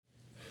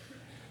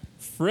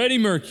Freddie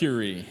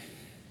Mercury.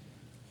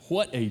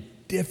 What a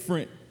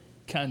different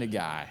kind of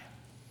guy.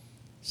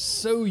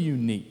 So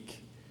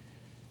unique.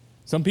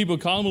 Some people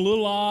call him a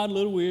little odd, a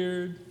little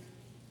weird.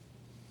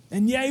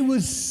 And yeah, he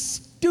was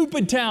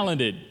stupid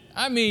talented.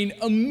 I mean,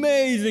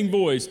 amazing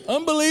voice,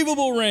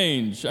 unbelievable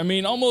range. I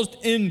mean, almost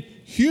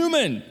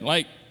inhuman,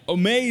 like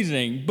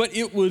amazing. But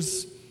it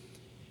was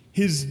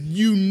his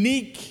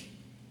unique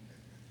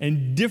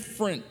and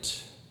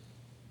different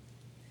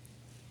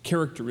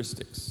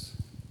characteristics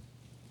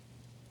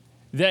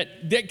that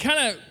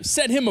kind of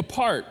set him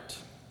apart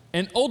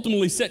and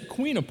ultimately set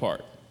Queen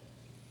apart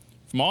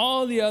from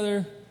all the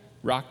other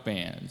rock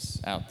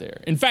bands out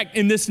there. In fact,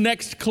 in this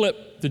next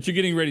clip that you're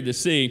getting ready to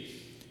see,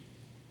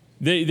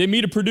 they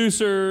meet a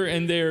producer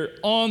and they're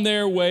on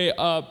their way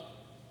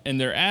up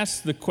and they're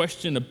asked the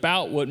question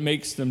about what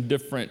makes them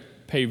different.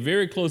 Pay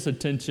very close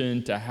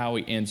attention to how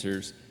he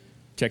answers.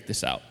 Check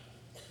this out.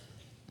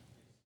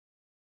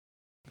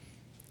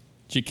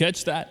 Did you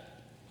catch that?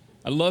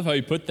 I love how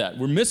you put that.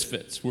 We're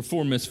misfits. We're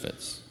four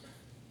misfits.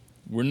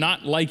 We're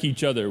not like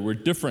each other. We're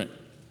different.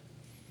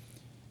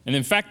 And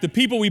in fact, the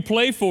people we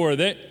play for,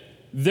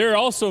 they're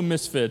also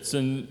misfits,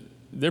 and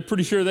they're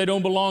pretty sure they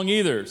don't belong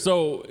either.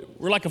 So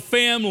we're like a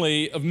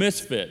family of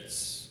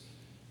misfits,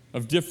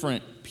 of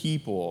different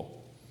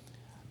people.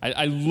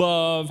 I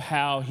love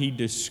how he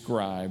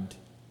described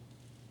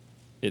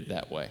it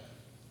that way.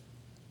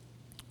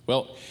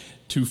 Well,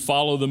 to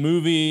follow the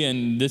movie,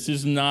 and this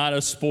is not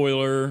a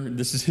spoiler,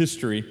 this is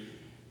history.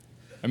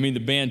 I mean,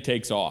 the band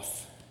takes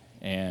off,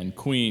 and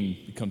Queen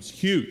becomes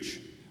huge,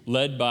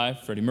 led by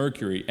Freddie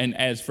Mercury. And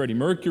as Freddie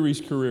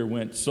Mercury's career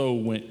went, so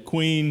went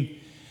Queen.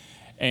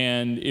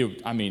 And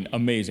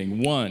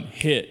amazing. One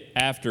hit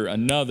after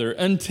another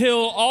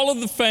until all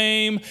of the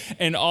fame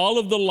and all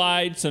of the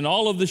lights and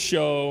all of the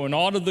show and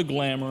all of the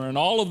glamour and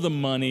all of the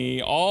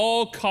money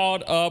all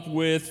caught up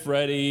with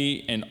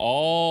Freddie and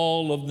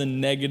all of the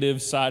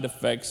negative side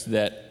effects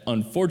that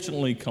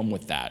unfortunately come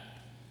with that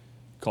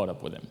caught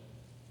up with him.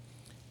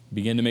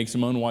 Began to make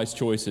some unwise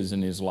choices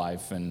in his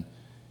life, and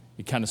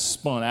it kind of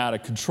spun out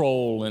of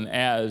control. And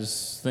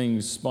as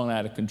things spun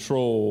out of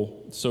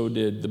control, so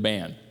did the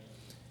band.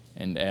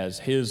 And as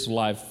his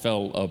life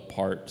fell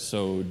apart,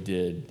 so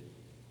did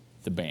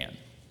the band.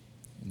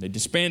 And they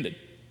disbanded.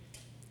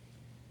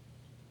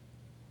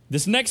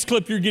 This next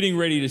clip you're getting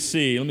ready to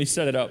see, let me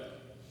set it up.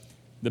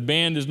 The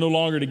band is no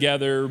longer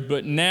together,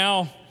 but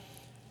now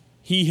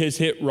he has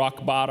hit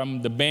rock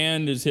bottom. The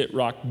band has hit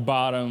rock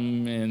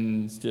bottom,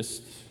 and it's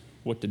just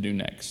what to do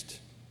next.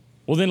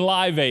 Well, then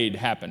Live Aid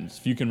happens,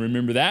 if you can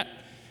remember that.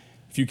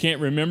 If you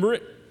can't remember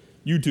it,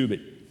 YouTube it.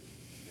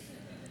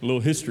 A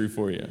little history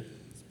for you.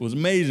 It was an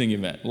amazing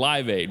event,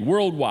 Live Aid,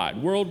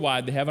 worldwide.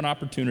 Worldwide, they have an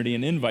opportunity,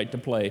 an invite to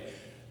play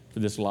for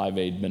this Live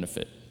Aid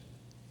benefit.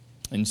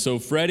 And so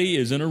Freddie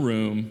is in a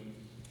room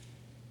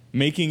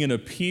making an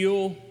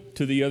appeal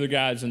to the other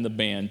guys in the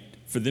band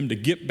for them to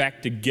get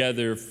back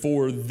together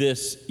for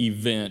this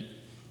event.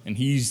 And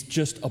he's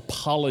just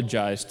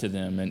apologized to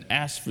them and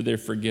asked for their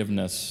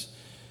forgiveness.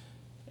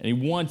 And he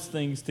wants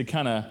things to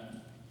kind of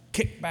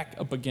kick back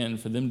up again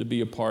for them to be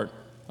a part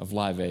of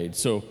Live Aid.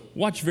 So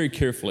watch very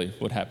carefully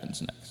what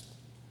happens next.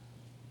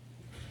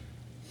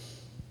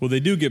 Well, they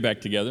do get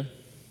back together,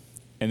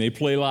 and they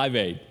play Live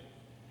Aid.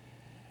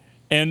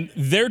 And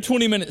their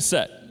 20-minute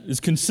set is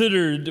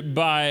considered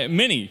by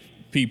many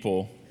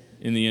people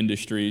in the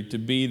industry to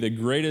be the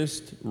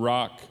greatest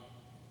rock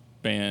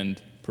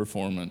band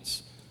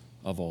performance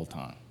of all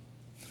time.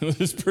 It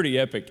was pretty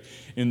epic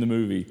in the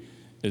movie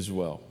as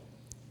well.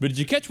 But did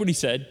you catch what he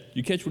said?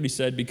 You catch what he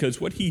said? Because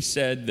what he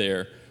said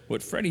there,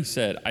 what Freddie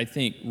said, I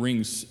think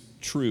rings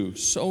true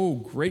so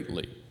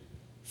greatly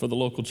for the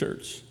local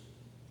church.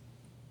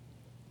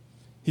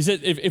 He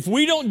said, if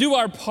we don't do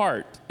our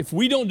part,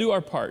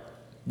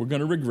 we're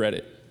going to regret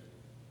it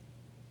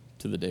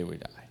to the day we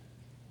die.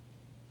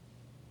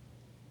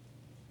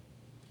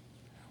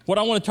 What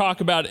I want to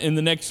talk about in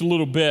the next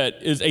little bit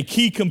is a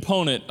key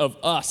component of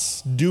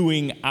us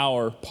doing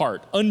our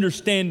part,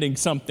 understanding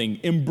something,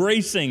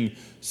 embracing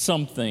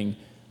something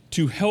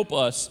to help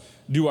us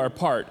do our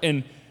part.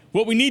 And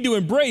what we need to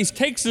embrace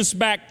takes us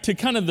back to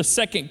kind of the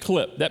second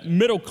clip, that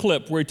middle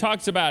clip where he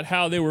talks about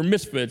how they were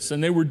misfits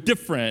and they were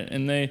different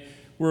and they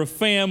were a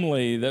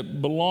family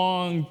that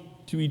belonged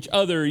to each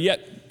other,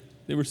 yet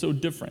they were so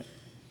different.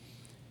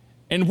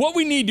 And what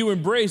we need to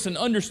embrace and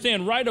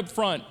understand right up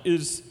front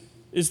is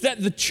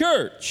that the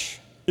church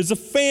is a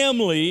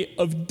family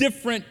of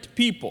different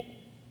people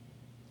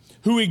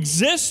who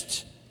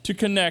exist to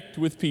connect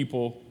with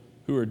people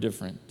who are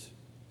different.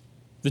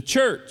 The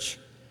church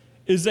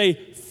is a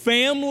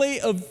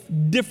family of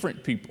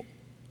different people.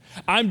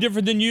 I'm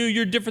different than you,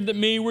 you're different than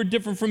me, we're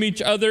different from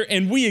each other,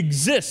 and we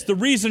exist. The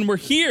reason we're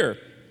here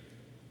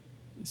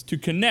is to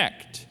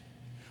connect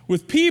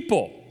with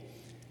people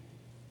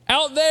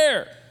out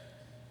there,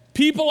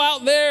 people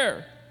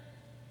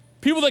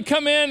that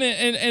come in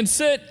and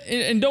sit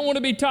and don't want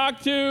to be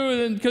talked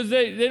to because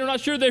they're not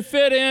sure they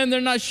fit in,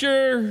 they're not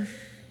sure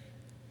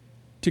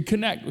to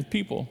connect with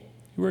people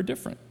who are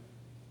different.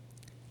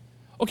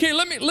 Okay,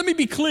 let me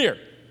be clear.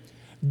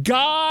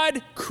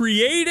 God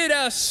created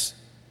us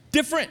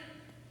different.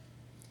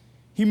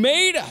 He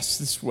made us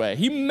this way.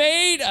 He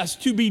made us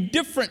to be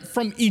different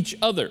from each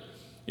other.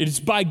 It is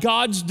by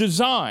God's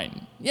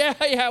design.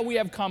 Yeah, we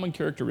have common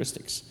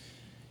characteristics.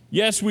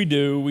 Yes, we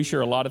do. We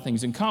share a lot of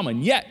things in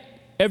common. Yet,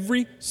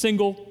 every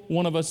single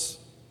one of us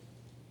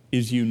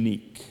is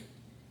unique.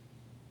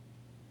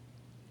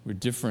 We're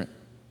different.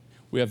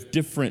 We have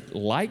different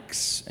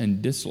likes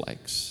and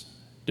dislikes,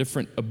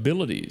 different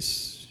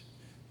abilities,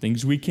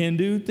 things we can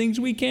do, things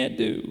we can't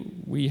do.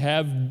 We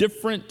have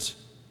different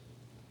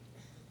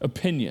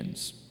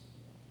opinions.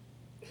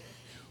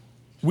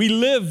 We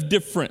live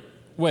different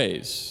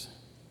ways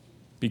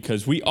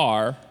because we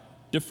are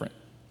different.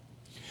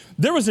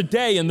 There was a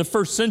day in the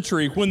first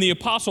century when the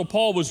Apostle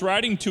Paul was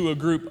writing to a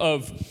group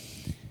of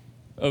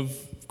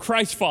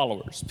Christ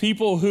followers,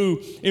 people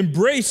who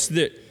embraced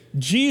that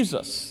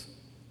Jesus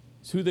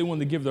is who they wanted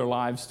to give their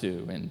lives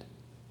to. And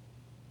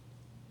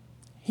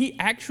he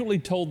actually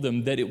told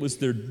them that it was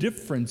their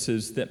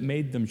differences that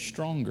made them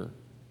stronger.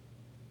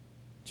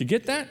 Did you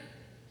get that?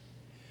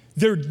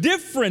 Their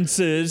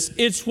differences,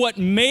 it's what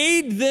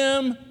made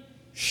them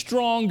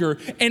stronger.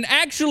 And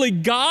actually,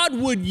 God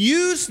would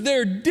use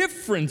their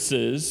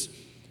differences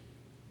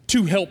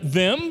to help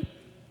them,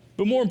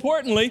 but more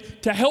importantly,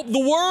 to help the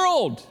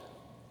world.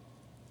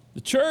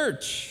 The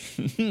church,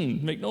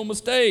 make no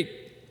mistake,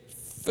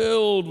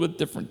 filled with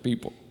different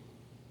people.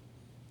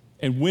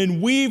 And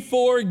when we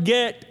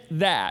forget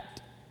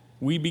that,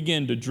 we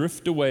begin to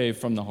drift away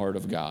from the heart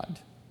of God.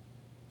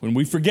 When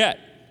we forget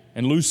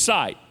and lose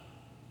sight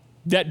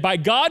that by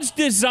God's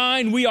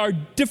design we are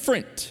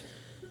different,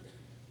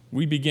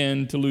 we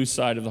begin to lose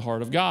sight of the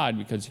heart of God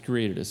because He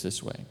created us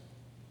this way.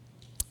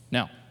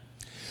 Now,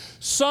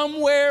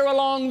 somewhere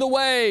along the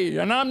way,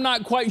 and I'm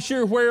not quite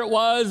sure where it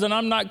was, and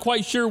I'm not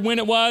quite sure when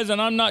it was, and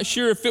I'm not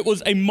sure if it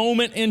was a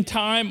moment in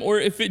time or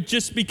if it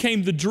just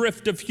became the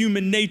drift of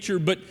human nature,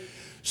 but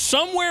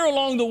somewhere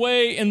along the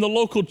way in the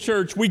local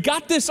church, we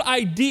got this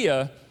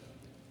idea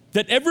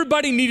that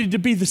everybody needed to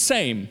be the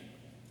same.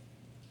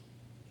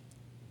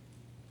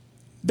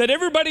 That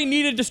everybody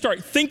needed to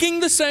start thinking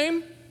the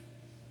same,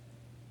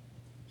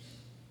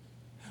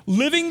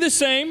 living the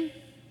same,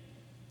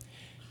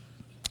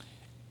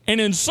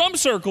 and in some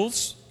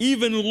circles,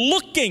 even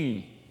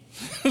looking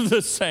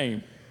the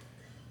same.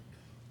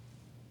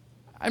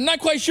 I'm not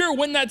quite sure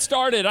when that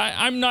started.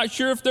 I'm not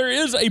sure if there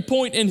is a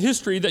point in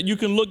history that you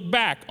can look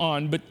back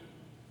on, but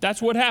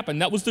that's what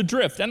happened. That was the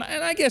drift. And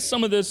I guess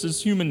some of this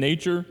is human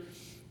nature,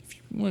 if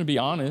you want to be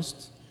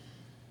honest.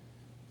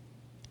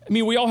 I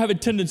mean, we all have a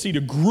tendency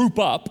to group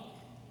up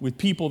with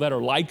people that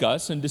are like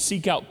us and to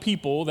seek out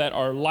people that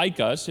are like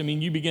us. I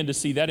mean, you begin to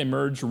see that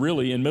emerge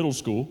really in middle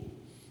school,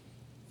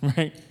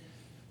 right?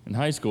 In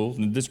high school,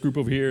 and this group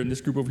over here, and this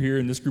group over here,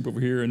 and this group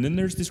over here, and then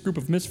there's this group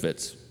of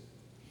misfits.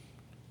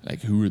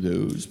 Like, who are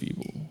those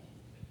people?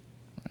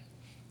 Right?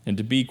 And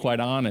to be quite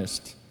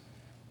honest,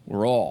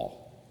 we're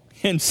all,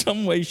 in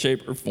some way,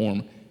 shape, or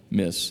form,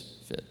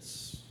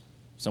 misfits.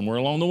 Somewhere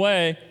along the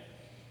way,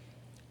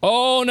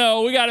 oh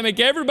no, we got to make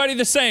everybody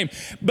the same.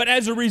 But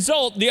as a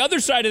result, the other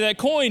side of that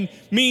coin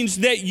means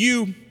that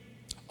you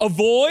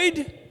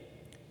avoid,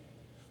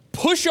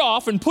 push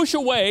off, and push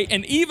away,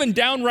 and even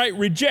downright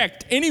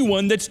reject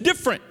anyone that's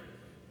different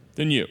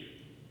than you.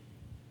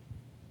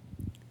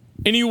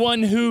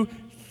 Anyone who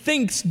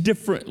thinks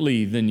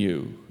differently than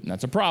you, and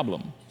that's a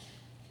problem.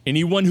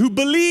 Anyone who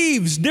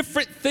believes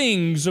different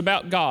things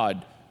about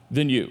God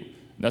than you,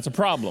 that's a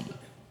problem.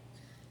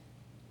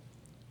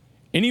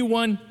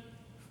 Anyone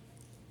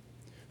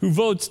who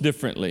votes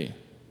differently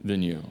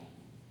than you.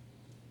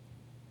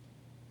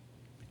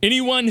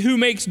 Anyone who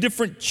makes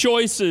different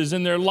choices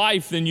in their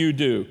life than you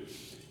do.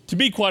 To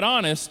be quite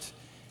honest,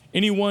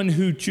 anyone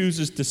who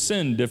chooses to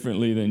sin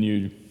differently than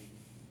you.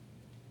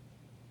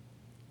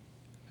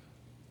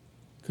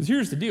 Because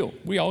here's the deal.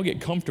 We all get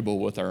comfortable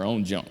with our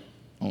own junk,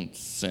 own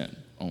sin,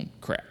 own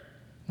crap,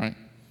 right?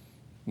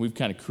 We've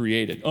kind of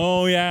created,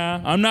 oh yeah,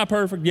 I'm not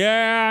perfect.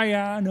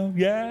 Yeah, I know.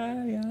 Yeah,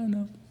 I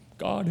know.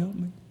 God help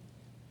me.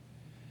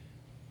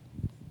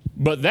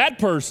 But that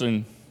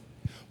person,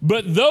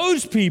 but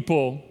those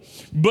people,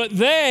 but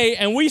they,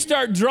 and we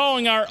start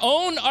drawing our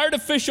own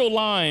artificial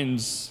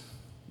lines.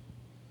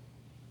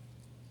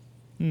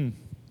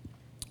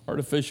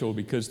 Artificial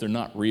because they're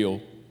not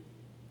real.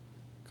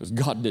 Because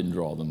God didn't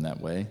draw them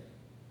that way.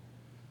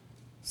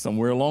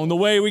 Somewhere along the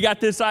way, we got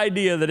this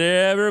idea that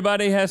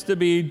everybody has to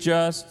be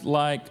just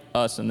like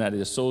us, and that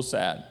is so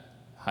sad,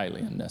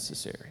 highly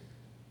unnecessary.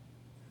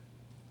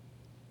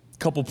 A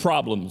couple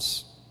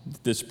problems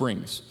this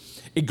brings.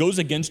 It goes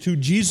against who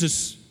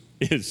Jesus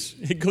is.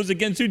 It goes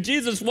against who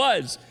Jesus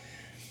was.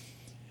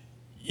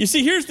 You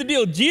see, here's the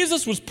deal.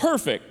 Jesus was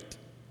perfect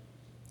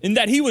in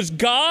that He was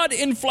God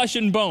in flesh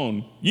and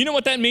bone. You know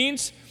what that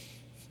means?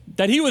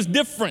 That He was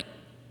different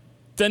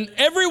than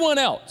everyone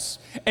else,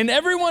 and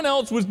everyone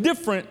else was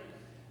different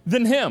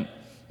than Him.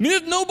 I mean,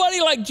 there's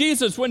nobody like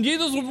Jesus. When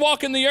Jesus was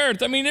walking the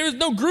earth, I mean, there was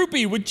no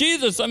groupie with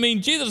Jesus. I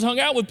mean, Jesus hung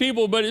out with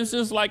people, but it's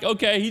just like,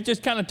 okay, he's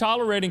just kind of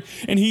tolerating.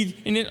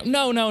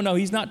 No,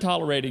 he's not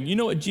tolerating. You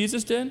know what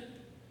Jesus did?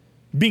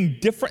 Being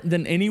different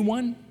than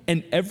anyone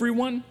and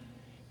everyone,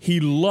 he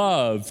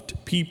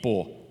loved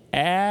people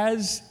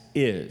as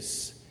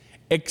is,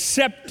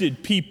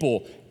 accepted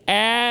people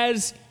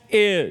as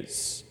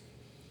is.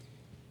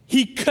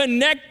 He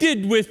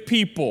connected with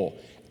people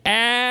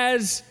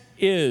as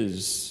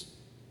is.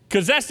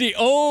 Because that's the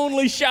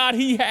only shot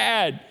he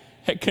had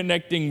at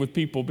connecting with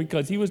people,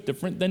 because he was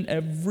different than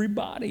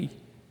everybody.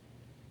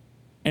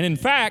 And in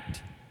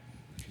fact,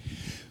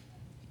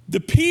 the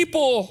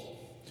people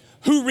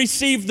who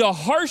received the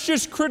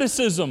harshest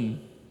criticism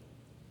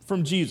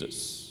from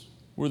Jesus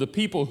were the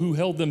people who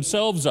held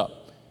themselves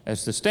up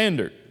as the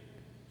standard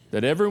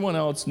that everyone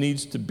else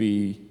needs to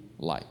be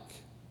like.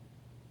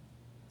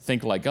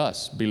 Think like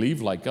us,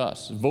 believe like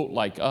us, vote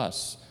like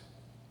us,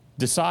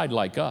 decide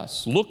like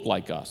us, look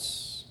like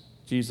us.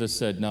 Jesus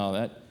said, no,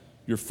 that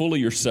you're full of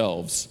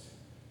yourselves,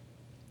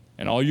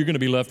 and all you're going to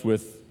be left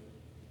with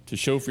to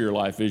show for your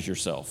life is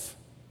yourself.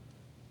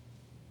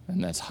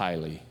 And that's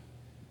highly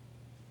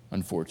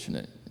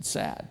unfortunate. It's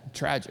sad,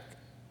 tragic.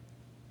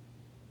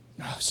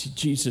 Oh, see,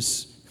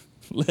 Jesus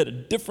led a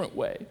different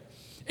way.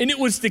 And it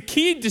was the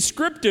key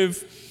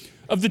descriptive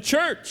of the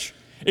church.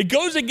 It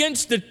goes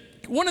against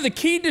one of the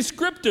key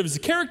descriptives, the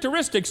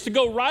characteristics, to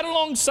go right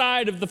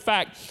alongside of the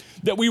fact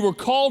that we were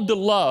called to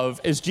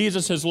love as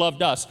Jesus has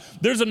loved us.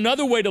 There's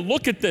another way to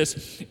look at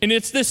this, and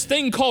it's this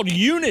thing called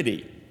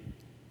unity.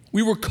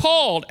 We were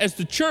called as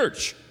the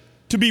church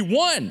to be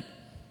one.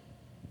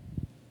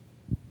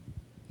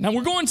 Now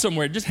we're going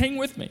somewhere, just hang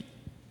with me.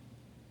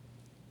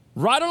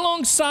 Right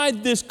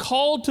alongside this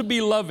call to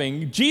be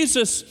loving,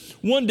 Jesus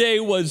one day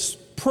was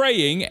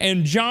praying,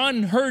 and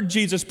John heard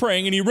Jesus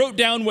praying, and he wrote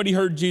down what he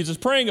heard Jesus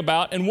praying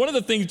about. And one of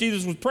the things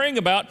Jesus was praying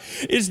about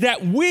is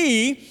that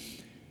we,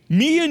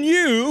 me and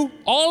you,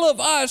 all of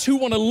us who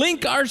want to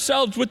link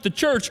ourselves with the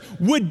church,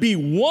 would be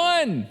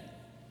one.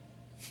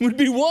 Would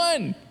be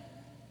one.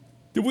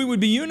 That we would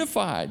be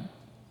unified.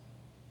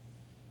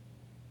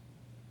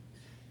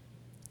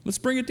 Let's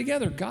bring it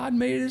together. God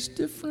made us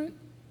different,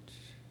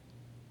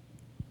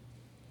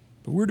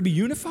 but we're to be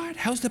unified?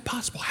 How's that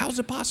possible? How's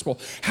it possible?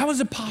 How is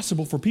it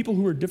possible for people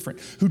who are different,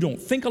 who don't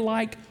think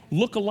alike,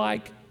 look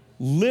alike,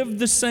 live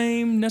the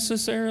same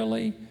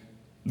necessarily,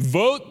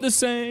 vote the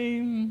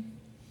same,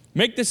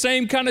 make the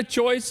same kind of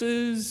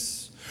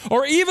choices,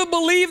 or even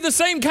believe the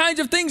same kinds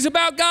of things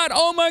about God?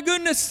 Oh my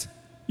goodness.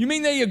 You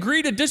mean they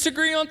agree to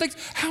disagree on things?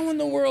 How in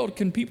the world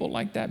can people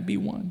like that be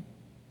one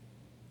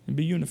and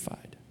be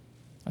unified?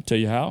 I'll tell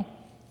you how.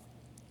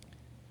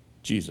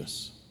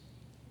 Jesus.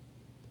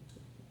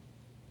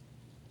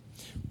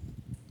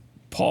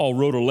 Paul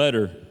wrote a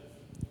letter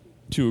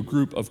to a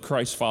group of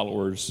Christ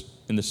followers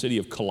in the city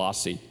of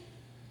Colossae.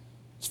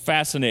 It's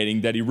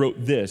fascinating that he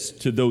wrote this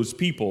to those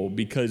people,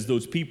 because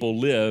those people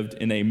lived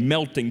in a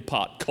melting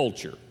pot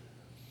culture.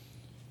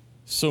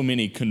 So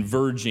many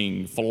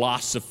converging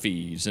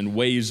philosophies and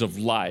ways of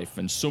life,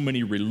 and so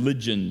many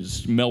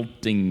religions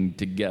melting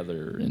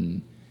together.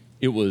 And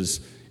it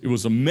was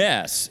a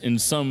mess in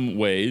some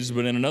ways,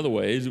 but in other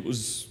ways it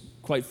was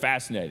quite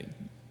fascinating,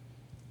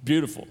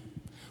 beautiful.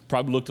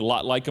 Probably looked a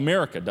lot like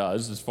America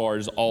does as far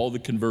as all the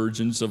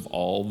convergence of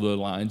all the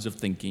lines of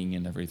thinking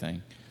and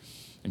everything.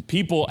 And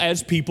people,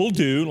 as people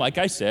do, like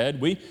I said,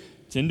 we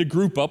tend to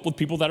group up with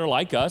people that are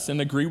like us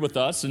and agree with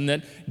us and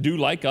that do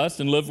like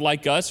us and live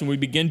like us, and we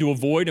begin to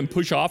avoid and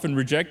push off and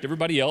reject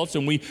everybody else,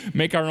 and we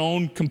make our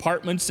own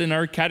compartments and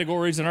our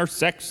categories and our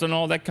sects and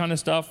all that kind of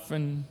stuff.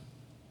 And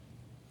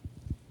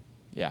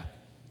yeah,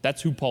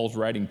 that's who Paul's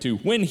writing to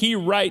when he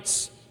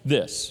writes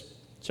this.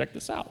 Check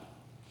this out.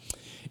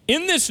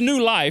 In this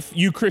new life,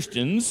 you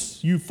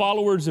Christians, you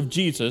followers of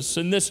Jesus,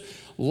 in this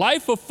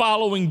life of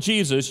following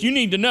Jesus, you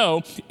need to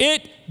know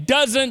it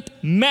doesn't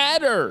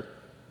matter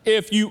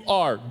if you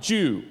are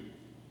Jew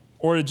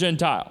or a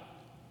Gentile,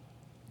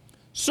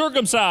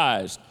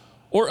 circumcised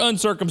or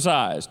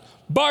uncircumcised,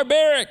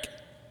 barbaric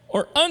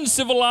or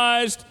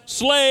uncivilized,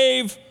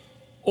 slave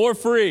or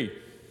free.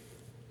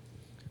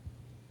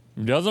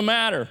 It doesn't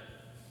matter.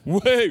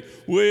 Wait.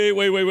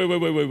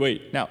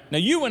 Now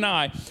you and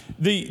I,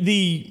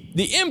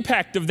 the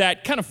impact of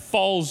that kind of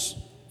falls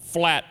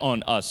flat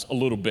on us a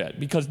little bit,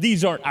 because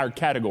these aren't our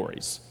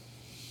categories.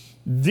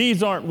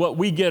 These aren't what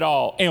we get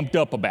all amped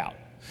up about.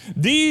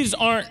 These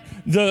aren't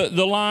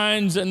the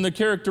lines and the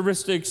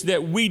characteristics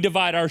that we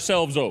divide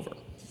ourselves over.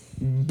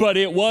 But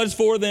it was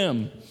for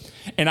them.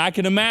 And I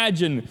can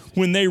imagine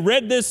when they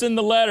read this in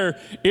the letter,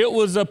 it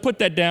was put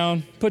that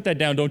down,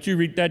 don't you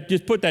read that,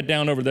 just put that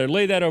down over there,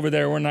 lay that over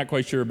there, we're not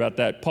quite sure about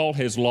that. Paul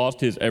has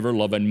lost his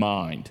ever-loving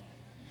mind.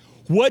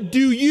 What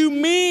do you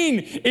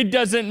mean it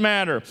doesn't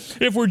matter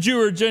if we're Jew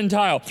or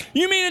Gentile?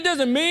 You mean it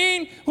doesn't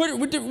mean?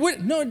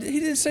 No, he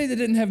didn't say that it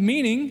didn't have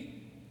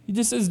meaning. He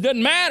just says it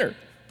doesn't matter.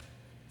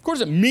 Of course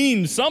it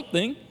means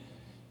something.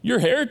 Your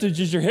heritage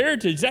is your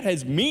heritage. That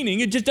has meaning.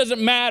 It just doesn't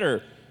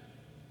matter.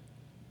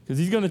 Because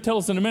he's going to tell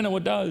us in a minute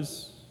what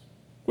does.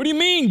 What do you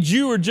mean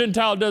Jew or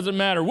Gentile doesn't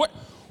matter? What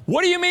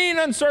do you mean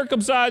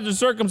uncircumcised or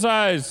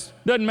circumcised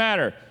doesn't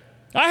matter?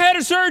 I had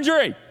a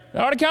surgery.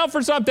 That ought to count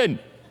for something.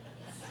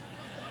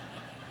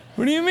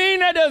 What do you mean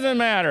that doesn't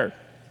matter?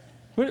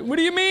 What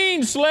do you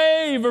mean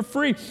slave or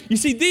free? You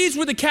see, these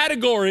were the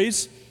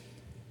categories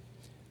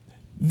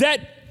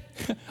that,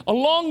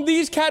 along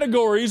these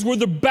categories were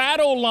the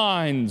battle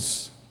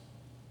lines,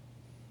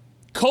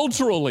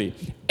 culturally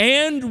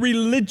and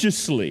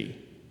religiously.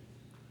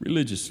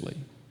 Religiously.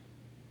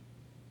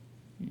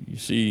 You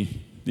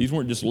see, these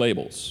weren't just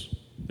labels.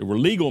 There were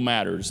legal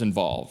matters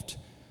involved.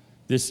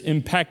 This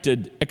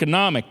impacted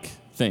economic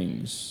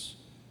things.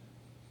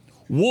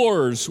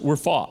 Wars were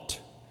fought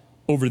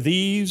over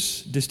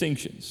these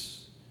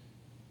distinctions.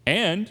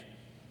 And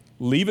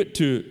leave it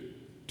to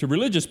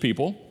religious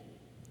people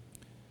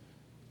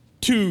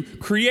to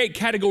create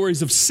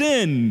categories of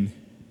sin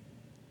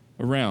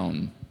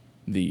around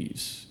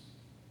these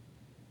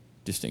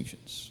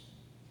distinctions.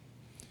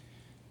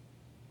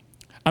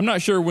 I'm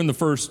not sure when the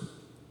first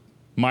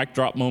mic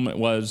drop moment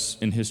was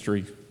in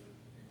history.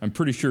 I'm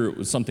pretty sure it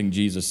was something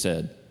Jesus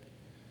said.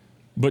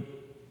 But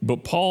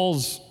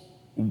Paul's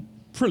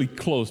pretty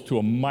close to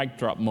a mic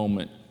drop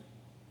moment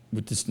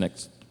with this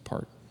next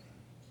part.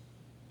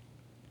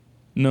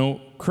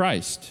 No,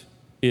 Christ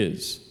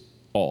is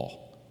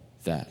all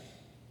that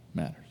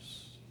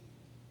matters.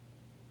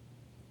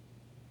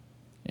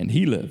 And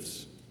he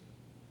lives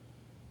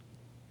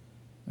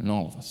in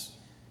all of us.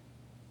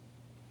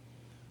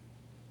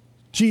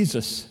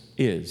 Jesus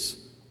is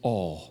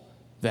all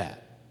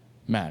that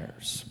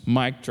matters.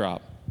 Mic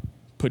drop,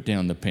 put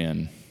down the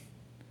pen,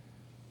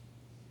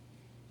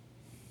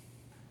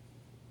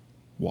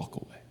 walk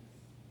away.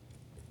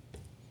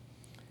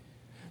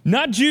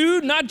 Not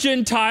Jew, not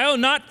Gentile,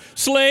 not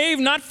slave,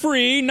 not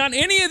free, not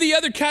any of the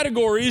other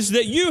categories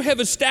that you have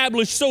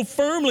established so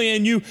firmly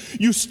and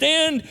you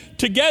stand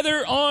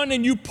together on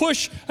and you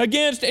push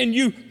against and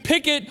you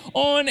picket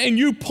on and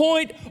you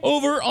point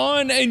over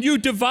on and you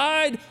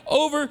divide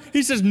over.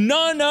 He says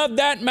none of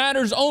that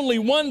matters. Only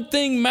one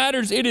thing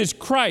matters. It is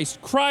Christ.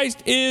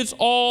 Christ is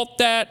all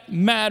that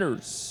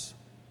matters.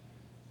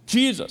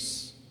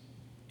 Jesus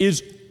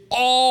is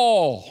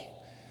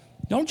all.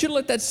 Don't you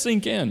let that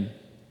sink in.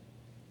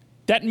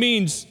 That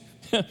means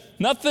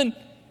nothing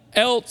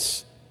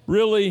else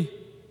really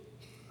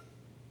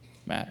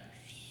matters.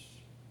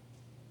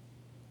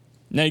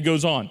 Now he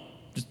goes on.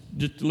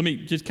 Let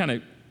me kind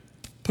of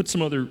put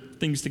some other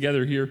things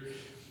together here.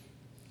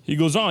 He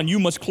goes on, you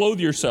must clothe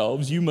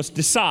yourselves, you must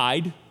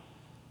decide,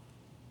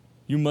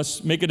 you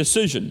must make a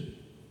decision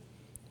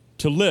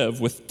to live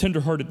with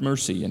tenderhearted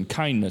mercy and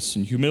kindness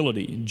and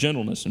humility and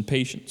gentleness and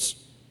patience,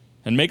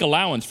 and make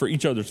allowance for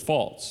each other's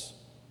faults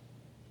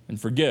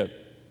and forgive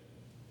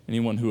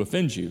anyone who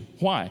offends you.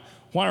 Why?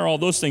 Why are all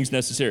those things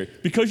necessary?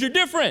 Because you're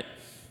different.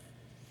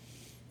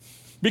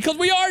 Because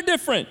we are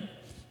different.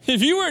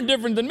 If you weren't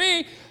different than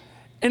me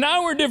and I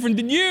were different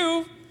than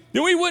you,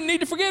 then we wouldn't need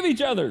to forgive each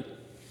other.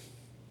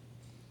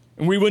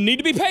 And we wouldn't need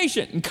to be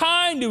patient and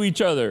kind to each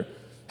other.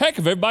 Heck, if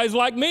everybody's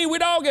like me,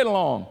 we'd all get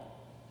along.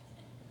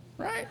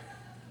 Right?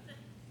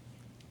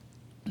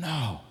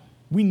 No.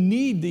 We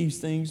need these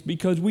things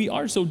because we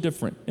are so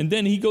different. And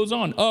then he goes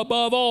on,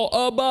 above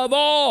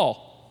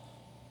all,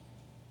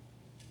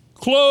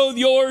 clothe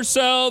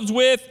yourselves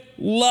with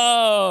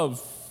love,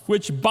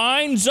 which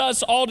binds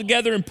us all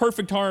together in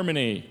perfect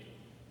harmony.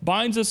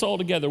 Binds us all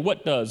together.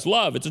 What does?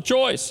 Love. It's a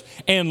choice.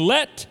 And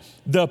let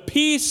the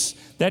peace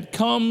that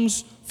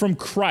comes from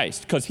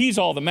Christ, because he's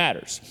all that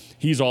matters.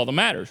 He's all that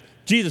matters.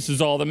 Jesus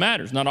is all that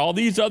matters. Not all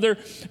these other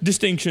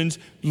distinctions.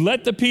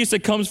 Let the peace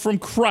that comes from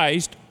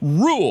Christ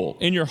rule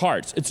in your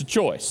hearts. It's a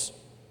choice.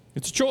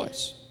 It's a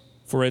choice.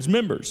 For as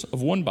members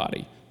of one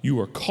body, you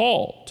are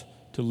called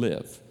to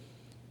live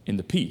in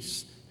the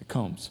peace that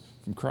comes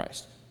from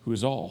Christ, who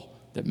is all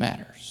that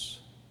matters.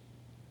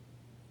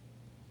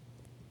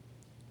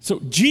 So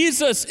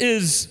Jesus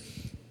is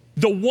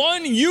the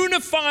one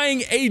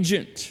unifying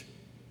agent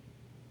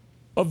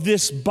of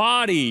this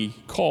body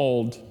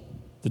called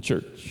the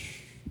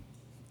church,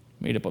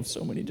 made up of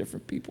so many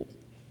different people.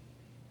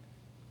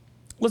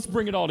 Let's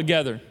bring it all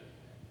together,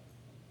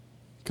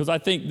 because I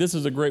think this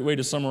is a great way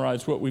to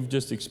summarize what we've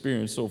just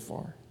experienced so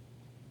far.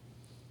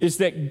 Is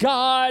that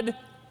God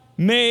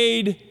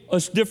made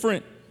us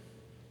different.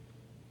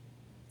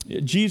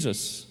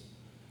 Jesus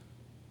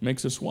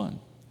makes us one.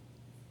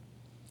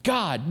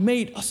 God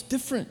made us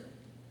different,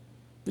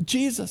 but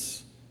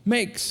Jesus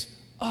makes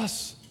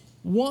us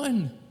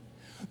one.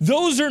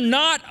 Those are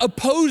not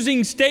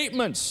opposing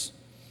statements.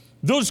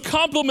 Those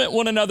complement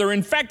one another.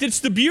 In fact, it's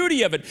the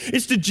beauty of it.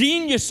 It's the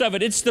genius of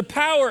it. It's the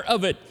power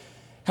of it.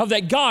 How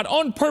that God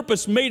on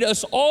purpose made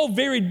us all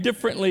very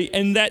differently,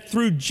 and that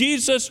through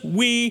Jesus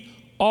we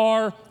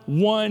are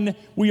one.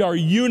 We are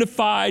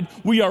unified.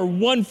 We are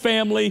one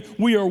family.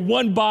 We are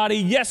one body.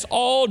 Yes,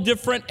 all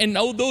different, and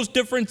those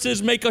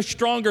differences make us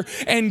stronger.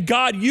 And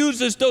God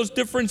uses those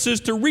differences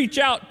to reach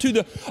out to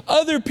the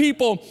other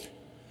people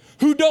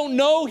who don't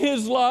know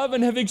his love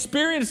and have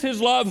experienced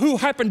his love, who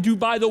happen to,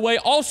 by the way,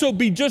 also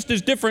be just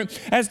as different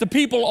as the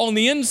people on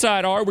the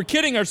inside are. We're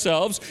kidding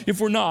ourselves if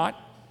we're not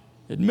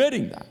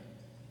admitting that.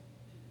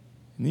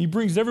 And he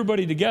brings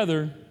everybody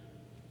together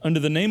under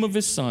the name of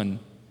his Son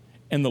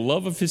and the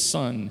love of his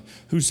Son,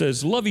 who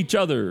says, love each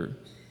other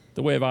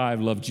the way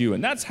I've loved you.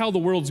 And that's how the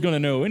world's going to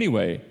know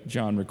anyway,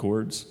 John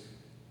records,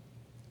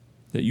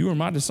 that you are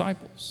my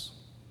disciples.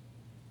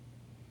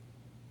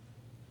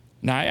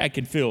 Now, I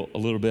can feel a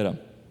little bit of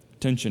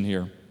tension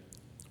here.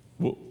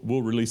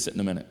 We'll release it in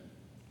a minute.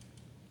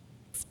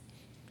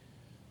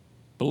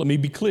 But let me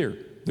be clear.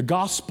 The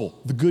gospel,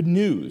 the good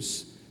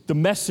news, the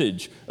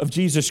message of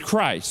Jesus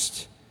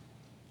Christ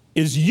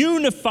is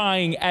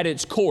unifying at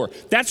its core.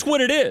 That's what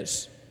it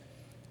is.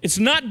 It's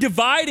not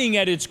dividing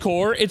at its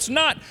core. It's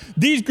not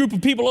these group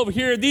of people over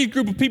here, these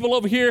group of people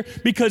over here,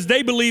 because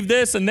they believe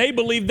this and they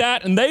believe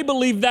that and they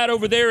believe that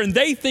over there and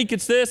they think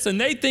it's this and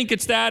they think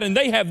it's that and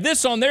they have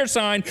this on their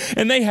sign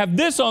and they have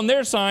this on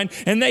their sign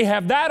and they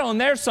have that on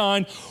their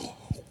sign.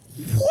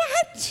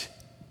 What?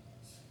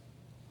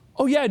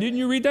 Oh yeah, didn't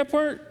you read that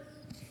part?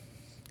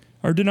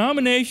 Our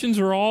denominations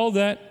are all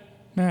that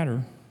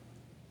matter.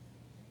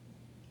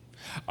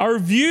 Our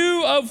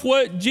view of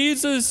what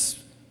Jesus...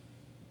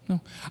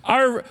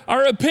 Our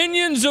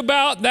opinions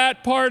about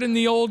that part in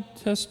the Old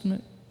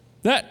Testament,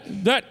 none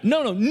of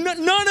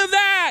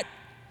that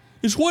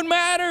is what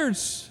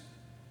matters.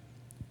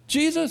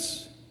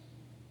 Jesus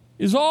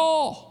is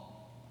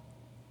all.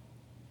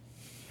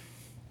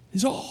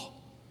 Is all.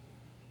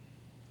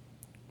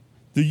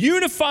 The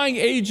unifying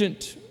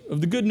agent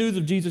of the good news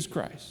of Jesus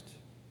Christ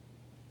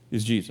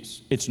is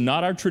Jesus. It's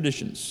not our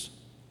traditions.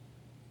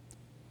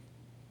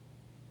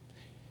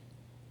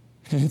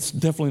 It's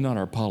definitely not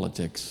our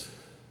politics.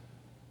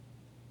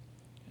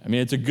 I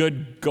mean, it's a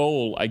good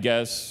goal, I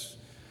guess.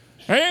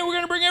 Hey, we're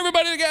going to bring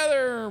everybody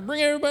together,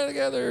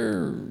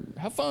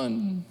 have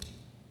fun.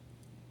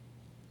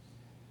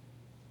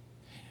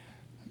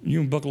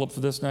 You can buckle up for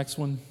this next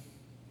one.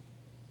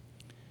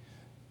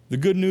 The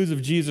good news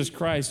of Jesus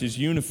Christ is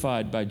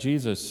unified by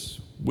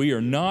Jesus. We are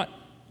not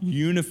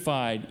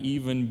unified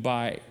even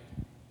by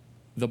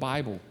the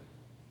Bible.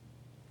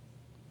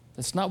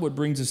 That's not what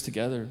brings us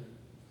together.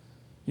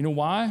 You know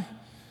why?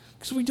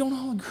 Because we don't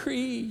all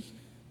agree.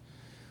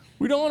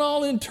 We don't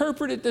all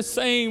interpret it the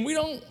same. We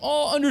don't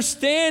all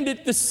understand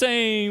it the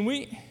same.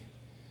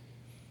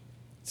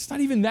 It's not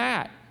even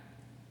that.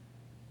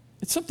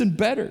 It's something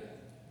better.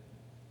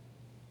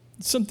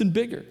 It's something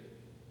bigger.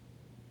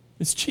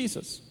 It's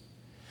Jesus.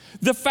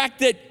 The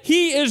fact that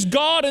he is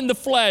God in the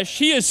flesh,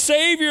 he is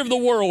Savior of the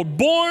world,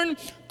 born,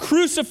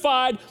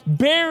 crucified,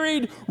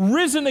 buried,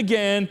 risen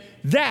again,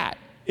 that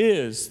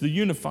is the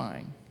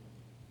unifying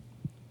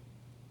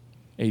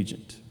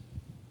agent.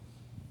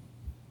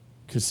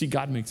 Because, see,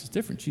 God makes us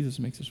different. Jesus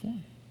makes us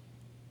one.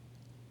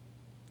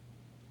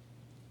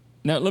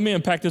 Now, let me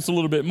unpack this a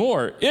little bit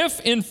more. If,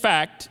 in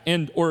fact,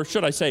 or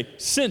should I say,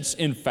 since,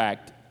 in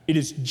fact, it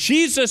is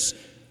Jesus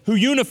who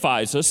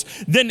unifies us,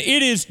 then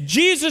it is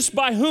Jesus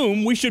by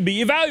whom we should be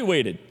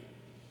evaluated.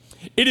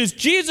 It is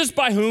Jesus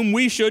by whom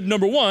we should,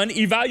 number one,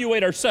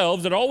 evaluate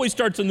ourselves. It always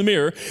starts in the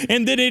mirror.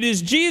 And then it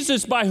is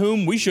Jesus by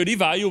whom we should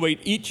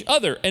evaluate each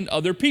other and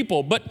other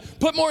people. But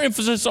put more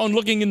emphasis on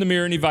looking in the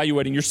mirror and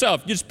evaluating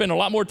yourself. You spend a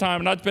lot more time,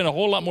 and I'd spend a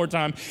whole lot more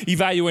time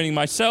evaluating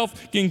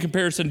myself. In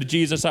comparison to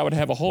Jesus, I would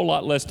have a whole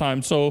lot less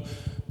time so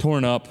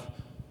torn up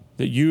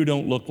that you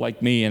don't look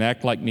like me and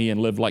act like me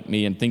and live like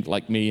me and think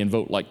like me and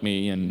vote like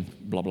me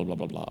and blah, blah, blah,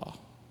 blah, blah.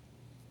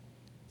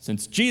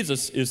 Since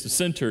Jesus is the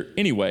center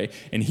anyway,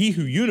 and he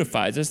who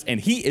unifies us, and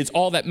he is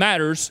all that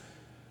matters,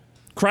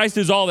 Christ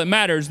is all that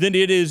matters, then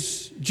it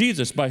is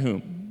Jesus by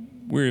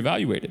whom we're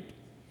evaluated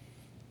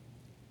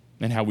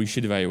and how we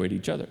should evaluate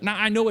each other. Now,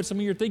 I know what some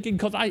of you are thinking,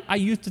 because I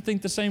used to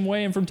think the same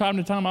way, and from time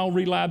to time I'll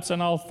relapse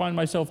and I'll find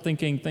myself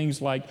thinking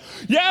things like,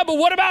 yeah, but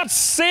what about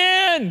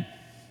sin?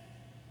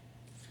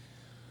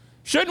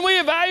 Shouldn't we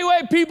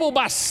evaluate people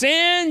by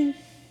sin?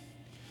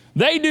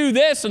 They do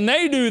this and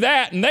they do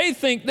that and they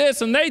think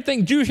this and they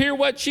think, did you hear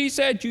what she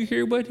said? Did you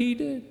hear what he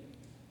did?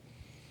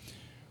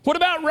 What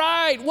about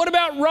right? What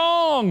about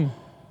wrong?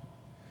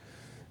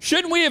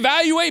 Shouldn't we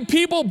evaluate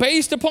people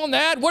based upon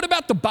that? What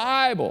about the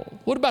Bible?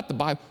 What about the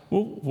Bible?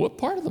 Well, what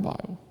part of the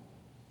Bible?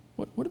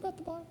 What about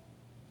the Bible?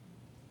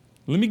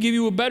 Let me give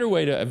you a better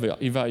way to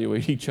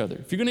evaluate each other.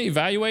 If you're going to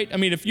evaluate,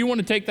 if you want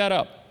to take that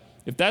up,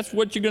 if that's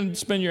what you're going to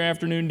spend your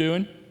afternoon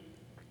doing,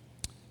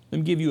 let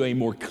me give you a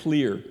more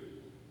clear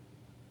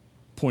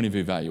point of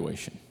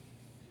evaluation.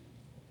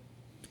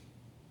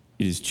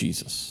 It is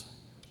Jesus.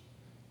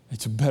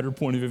 It's a better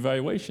point of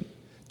evaluation.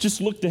 Just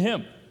look to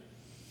him.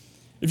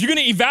 If you're going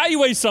to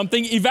evaluate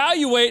something,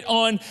 evaluate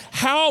on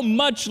how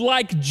much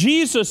like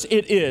Jesus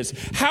it is,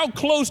 how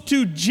close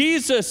to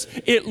Jesus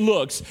it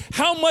looks,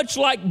 how much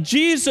like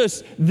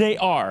Jesus they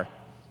are,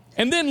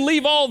 and then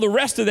leave all the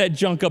rest of that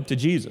junk up to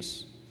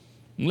Jesus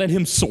and let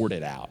him sort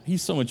it out.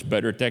 He's so much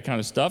better at that kind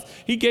of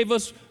stuff.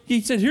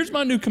 He said, here's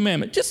my new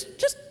commandment. Just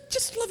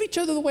love each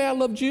other the way I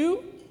loved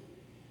you.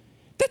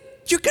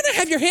 You're going to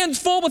have your hands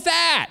full with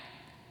that.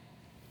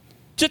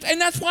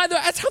 And that's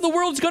how the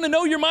world's going to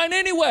know you're mine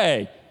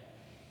anyway.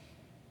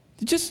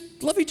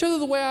 Just love each other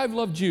the way I've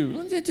loved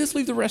you. Just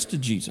leave the rest to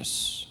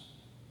Jesus.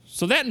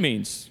 So that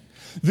means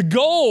the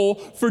goal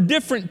for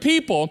different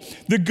people,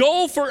 the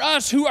goal for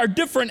us who are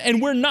different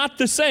and we're not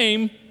the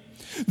same,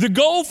 the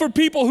goal for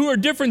people who are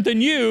different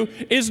than you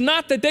is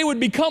not that they would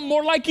become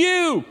more like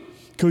you,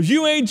 because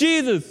you ain't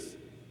Jesus.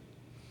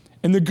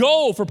 And the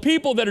goal for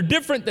people that are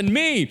different than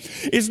me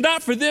is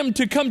not for them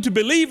to come to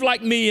believe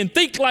like me and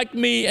think like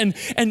me and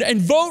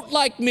vote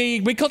like me,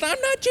 because I'm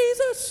not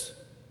Jesus.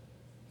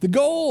 The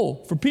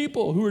goal for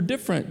people who are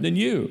different than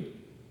you,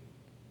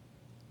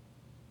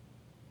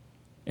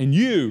 and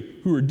you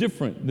who are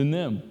different than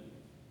them,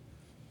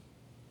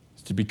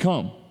 is to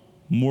become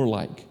more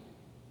like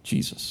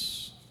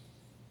Jesus.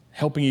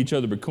 Helping each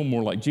other become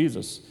more like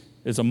Jesus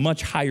is a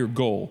much higher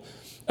goal.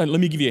 And let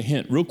me give you a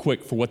hint real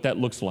quick for what that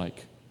looks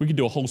like. We could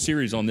do a whole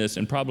series on this,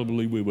 and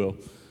probably we will.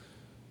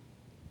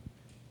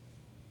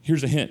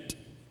 Here's a hint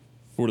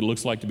for what it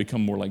looks like to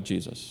become more like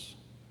Jesus.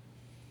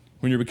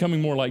 When you're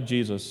becoming more like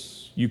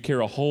Jesus, you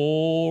care a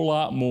whole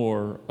lot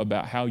more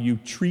about how you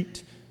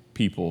treat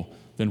people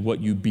than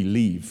what you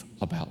believe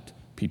about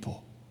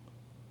people.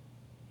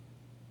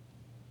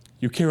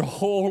 You care a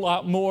whole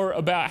lot more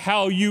about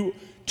how you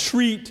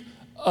treat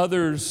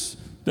others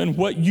than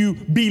what you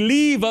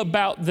believe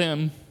about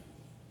them.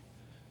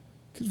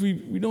 Because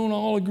we don't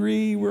all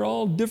agree. We're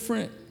all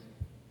different.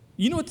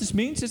 You know what this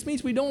means? This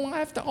means we don't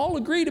have to all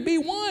agree to be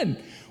one.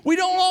 We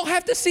don't all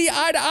have to see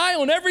eye to eye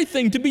on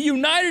everything to be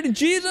united in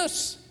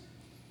Jesus.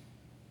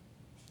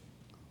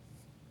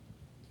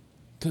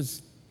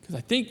 Because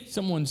I think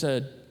someone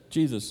said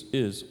Jesus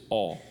is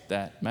all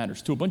that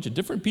matters. To a bunch of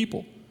different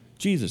people,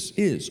 Jesus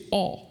is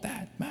all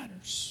that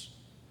matters.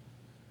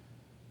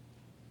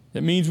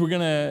 That means we're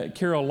going to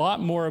care a lot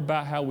more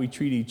about how we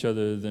treat each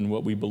other than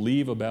what we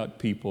believe about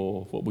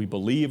people, what we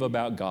believe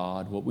about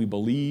God, what we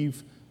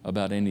believe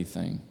about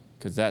anything,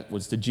 because that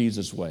was the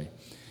Jesus way.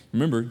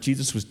 Remember,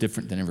 Jesus was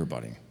different than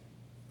everybody.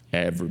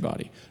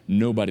 Everybody.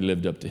 Nobody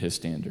lived up to his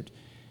standard.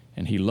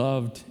 And he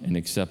loved and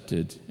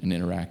accepted and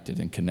interacted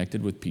and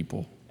connected with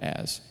people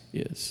as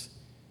is.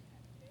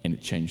 And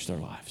it changed their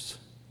lives.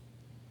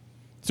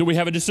 So we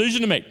have a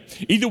decision to make.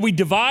 Either we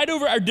divide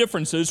over our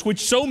differences, which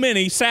so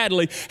many,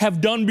 sadly,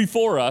 have done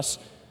before us,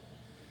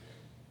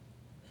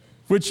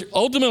 which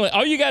ultimately,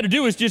 all you got to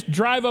do is just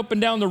drive up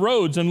and down the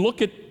roads and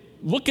look at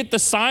the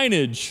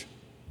signage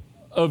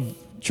of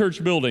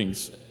church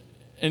buildings.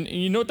 And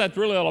you know what that's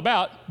really all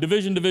about?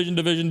 Division, division,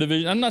 division,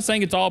 division. I'm not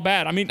saying it's all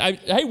bad. I mean,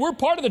 hey, we're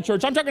part of the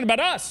church. I'm talking about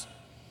us.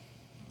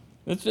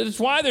 That's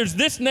why there's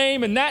this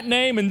name and that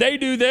name, and they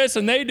do this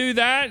and they do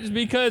that. It's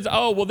because,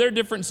 they're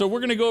different, so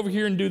we're going to go over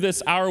here and do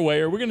this our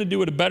way, or we're going to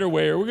do it a better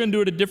way, or we're going to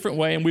do it a different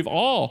way. And we've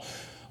all,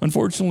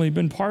 unfortunately,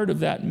 been part of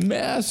that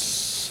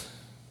mess.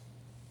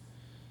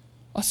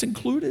 Us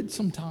included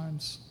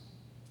sometimes.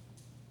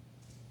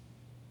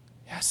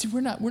 Yeah, see,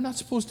 we're not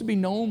supposed to be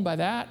known by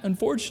that.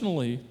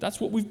 Unfortunately, that's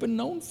what we've been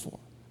known for.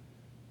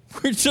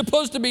 We're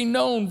supposed to be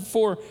known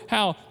for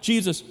how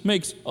Jesus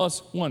makes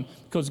us one,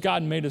 because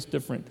God made us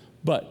different.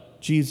 But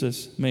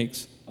Jesus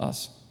makes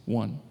us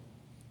one.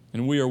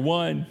 And we are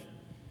one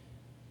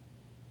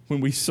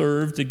when we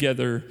serve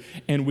together,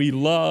 and we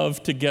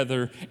love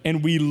together,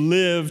 and we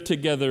live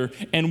together,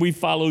 and we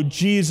follow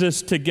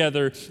Jesus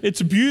together.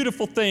 It's a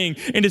beautiful thing,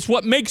 and it's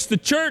what makes the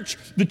church,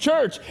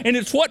 and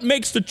it's what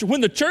makes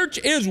when the church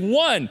is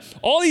one,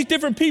 all these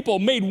different people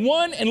made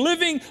one and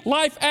living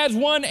life as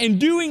one and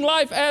doing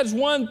life as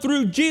one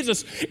through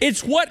Jesus.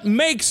 It's what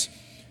makes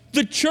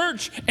the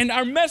church and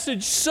our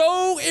message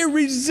so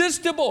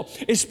irresistible,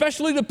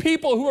 especially the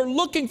people who are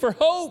looking for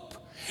hope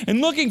and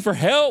looking for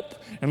help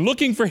and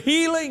looking for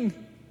healing.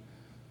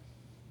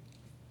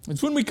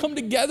 It's when we come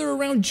together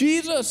around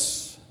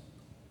Jesus.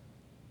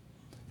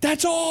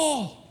 That's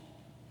all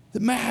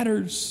that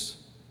matters.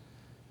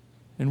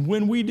 And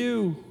when we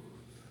do,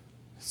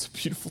 it's a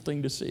beautiful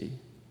thing to see.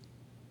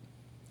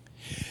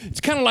 It's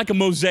kind of like a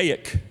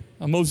mosaic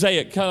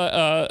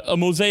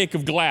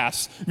of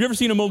glass. Have you ever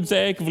seen a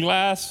mosaic of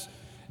glass?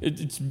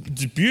 It's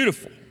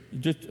beautiful.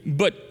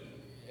 But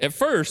at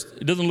first,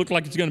 it doesn't look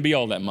like it's going to be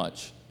all that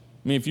much.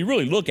 I mean, if you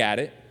really look at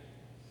it,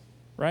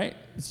 right?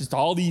 It's just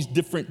all these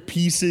different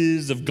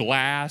pieces of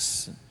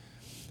glass.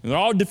 And they're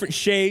all different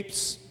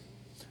shapes.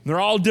 And they're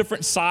all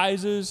different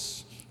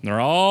sizes. And they're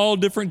all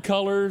different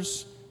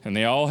colors. And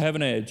they all have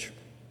an edge.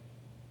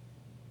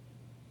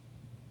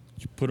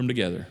 You put them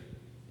together.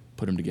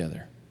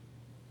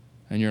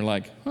 And you're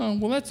like, oh,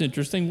 well, that's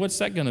interesting. What's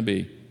that going to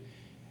be?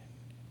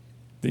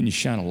 Then you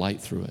shine a light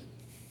through it.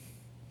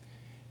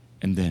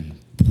 And then,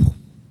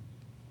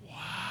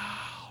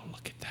 wow,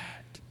 look at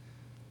that.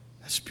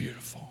 That's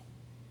beautiful.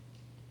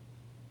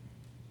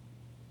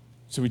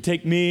 So we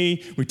take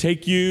me, we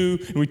take you,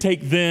 and we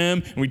take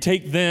them, and we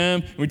take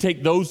them, and we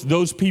take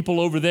those people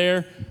over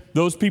there.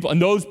 those people,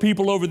 and those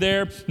people over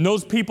there, and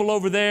those people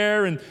over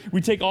there, and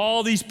we take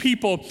all these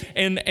people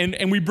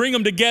and we bring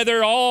them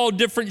together, all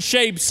different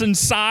shapes and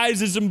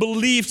sizes and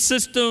belief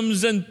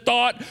systems and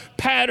thought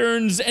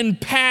patterns and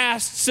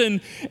pasts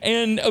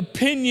and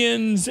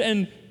opinions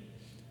and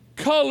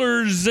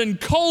colors and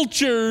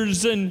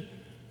cultures, and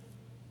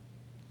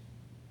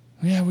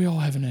yeah, we all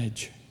have an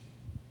edge.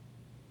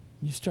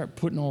 You start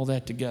putting all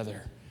that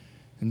together,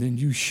 and then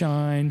you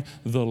shine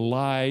the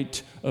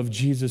light of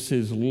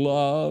Jesus'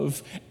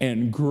 love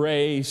and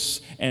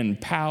grace and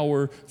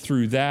power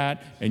through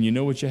that, and you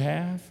know what you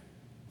have?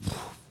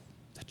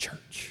 The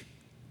church,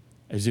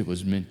 as it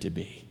was meant to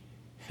be.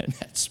 And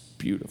that's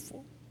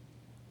beautiful.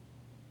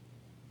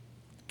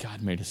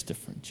 God made us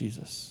different.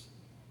 Jesus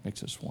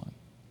makes us one.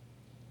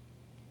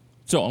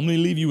 So I'm going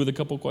to leave you with a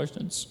couple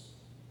questions.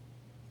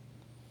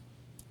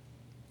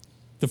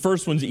 The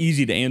first one's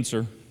easy to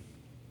answer.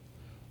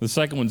 The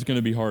second one's going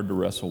to be hard to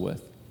wrestle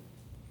with.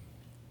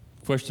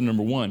 Question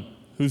number one,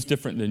 who's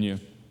different than you?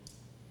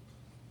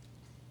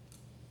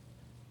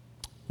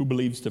 Who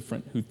believes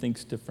different? Who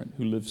thinks different?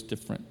 Who lives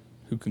different?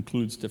 Who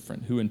concludes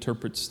different? Who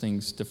interprets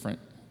things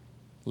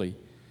differently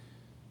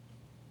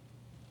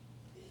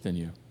than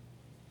you?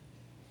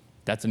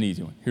 That's an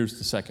easy one. Here's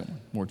the second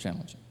one, more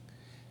challenging.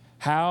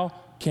 How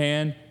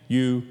can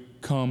you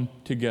come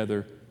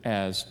together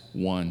as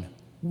one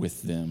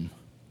with them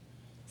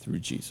through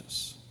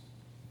Jesus?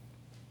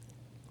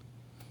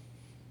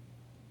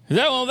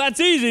 Well, that's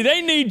easy.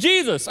 They need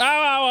Jesus.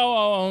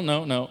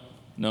 No.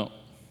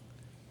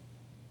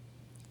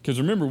 Because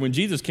remember, when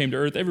Jesus came to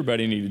earth,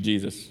 everybody needed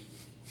Jesus.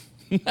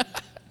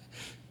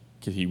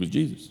 Because he was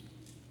Jesus.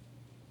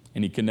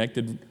 And he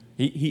connected,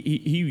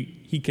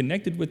 he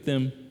connected with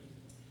them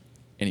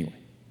anyway.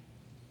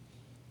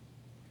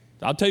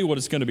 I'll tell you what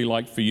it's going to be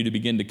like for you to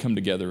begin to come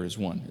together as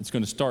one. It's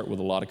going to start with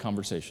a lot of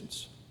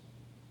conversations.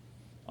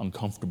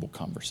 Uncomfortable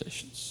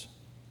conversations.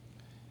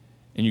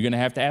 And you're going to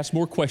have to ask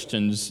more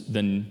questions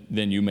than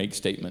you make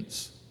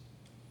statements.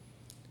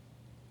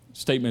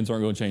 Statements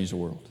aren't going to change the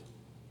world.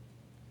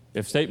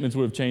 If statements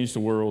would have changed the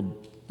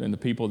world, then the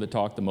people that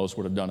talk the most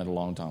would have done it a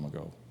long time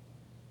ago.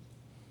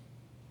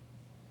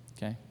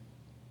 Okay?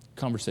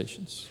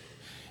 Conversations.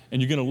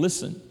 And you're going to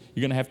listen.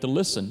 You're going to have to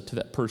listen to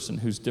that person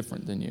who's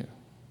different than you.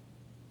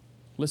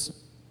 Listen.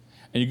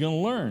 And you're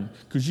going to learn,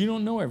 because you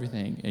don't know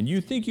everything. And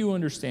you think you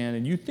understand,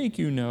 and you think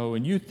you know,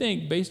 and you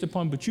think based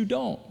upon, but you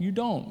don't. You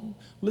don't.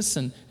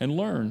 Listen and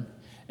learn.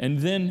 And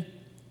then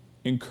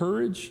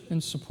encourage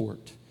and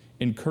support.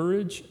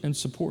 Encourage and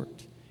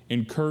support.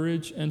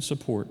 Encourage and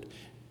support.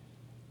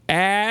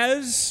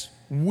 As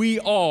we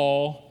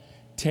all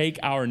take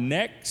our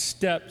next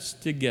steps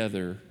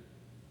together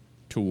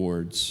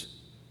towards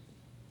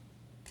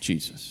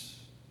Jesus.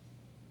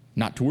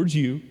 Not towards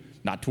you.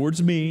 Not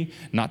towards me,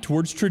 not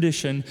towards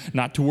tradition,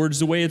 not towards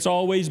the way it's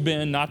always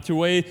been, not the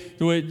way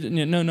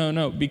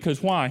no.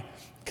 Because why?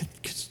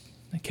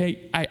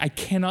 Okay, I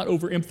cannot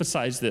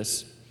overemphasize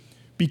this.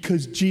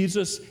 Because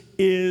Jesus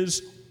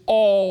is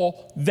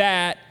all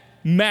that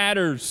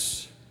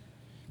matters.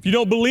 If you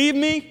don't believe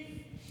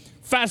me,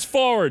 fast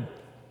forward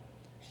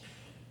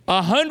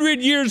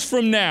 100 years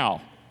from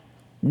now,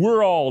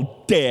 we're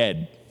all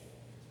dead.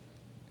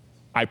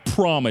 I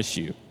promise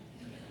you.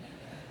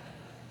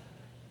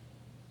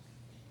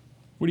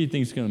 What do you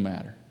think is going to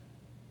matter?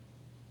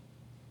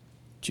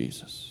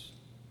 Jesus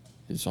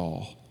is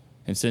all.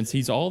 And since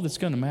he's all that's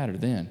going to matter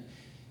then,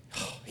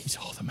 he's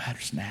all that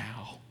matters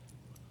now.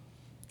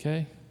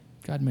 Okay?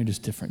 God made us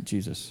different.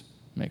 Jesus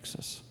makes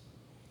us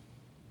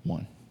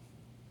one.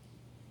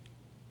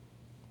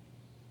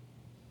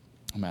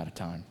 I'm out of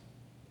time.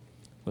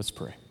 Let's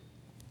pray.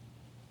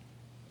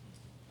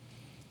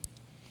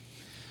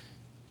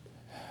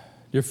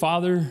 Dear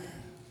Father,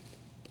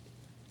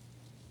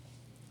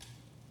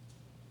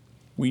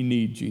 we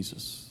need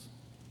Jesus.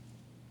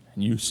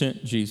 And you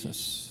sent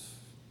Jesus.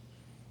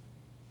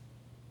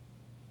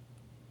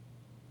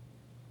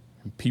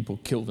 And people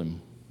killed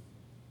him.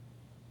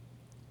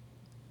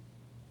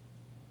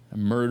 A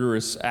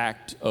murderous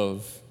act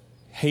of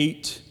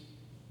hate.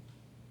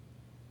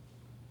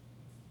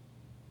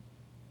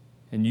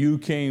 And you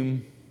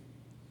came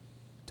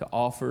to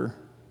offer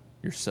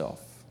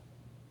yourself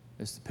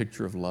as the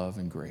picture of love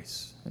and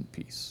grace and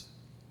peace.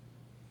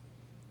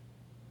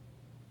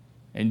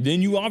 And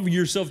then you offer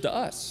yourself to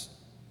us.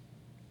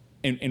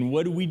 And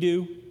what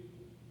do?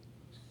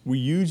 We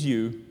use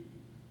you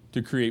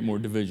to create more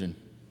division.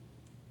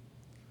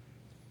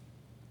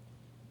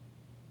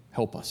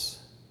 Help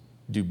us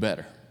do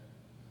better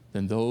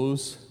than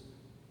those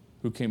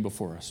who came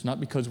before us. Not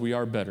because we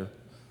are better,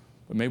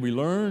 but may we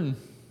learn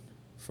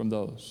from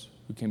those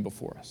who came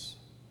before us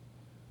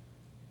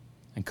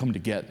and come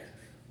together.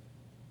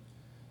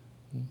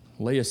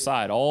 Lay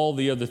aside all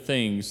the other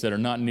things that are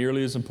not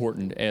nearly as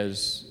important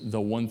as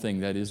the one thing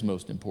that is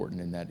most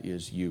important, and that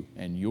is you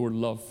and your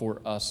love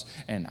for us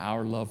and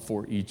our love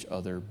for each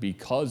other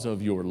because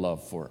of your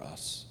love for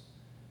us.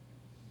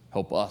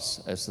 Help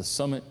us as the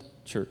Summit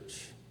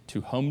Church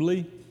to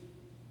humbly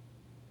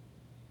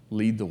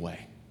lead the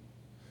way,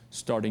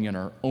 starting in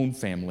our own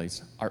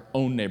families, our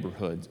own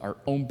neighborhoods, our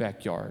own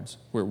backyards,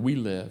 where we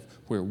live,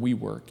 where we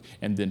work,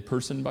 and then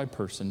person by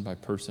person by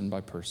person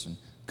by person,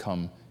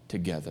 come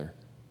together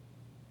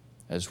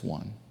as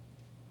one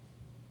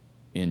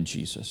in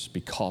Jesus,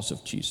 because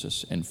of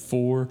Jesus, and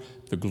for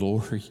the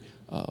glory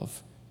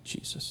of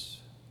Jesus.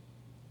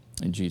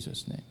 In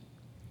Jesus' name,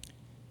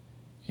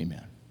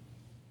 amen.